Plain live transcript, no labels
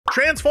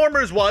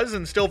Transformers was,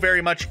 and still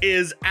very much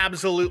is,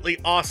 absolutely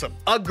awesome.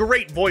 A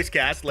great voice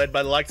cast led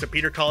by the likes of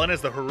Peter Cullen as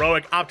the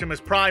heroic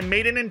Optimus Prime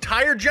made an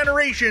entire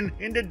generation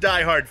into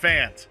diehard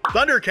fans.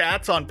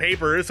 Thundercats on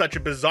paper is such a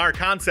bizarre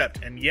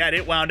concept, and yet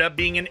it wound up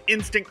being an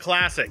instant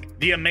classic.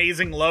 The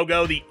amazing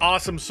logo, the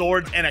awesome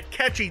swords, and a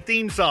catchy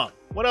theme song.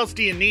 What else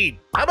do you need?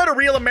 How about a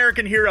real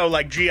American hero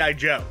like G.I.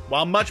 Joe?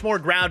 While much more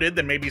grounded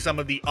than maybe some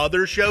of the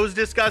other shows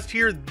discussed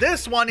here,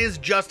 this one is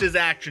just as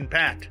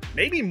action-packed.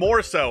 Maybe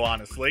more so,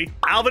 honestly.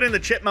 Alvin and the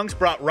Chipmunks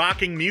brought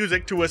rocking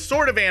music to a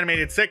sort of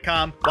animated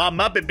sitcom, while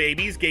Muppet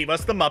Babies gave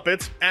us the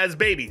Muppets as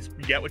babies.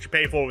 You get what you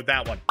pay for with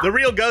that one. The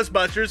Real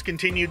Ghostbusters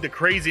continued the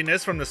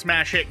craziness from the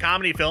smash hit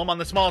comedy film on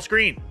the small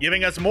screen,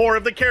 giving us more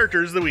of the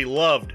characters that we loved.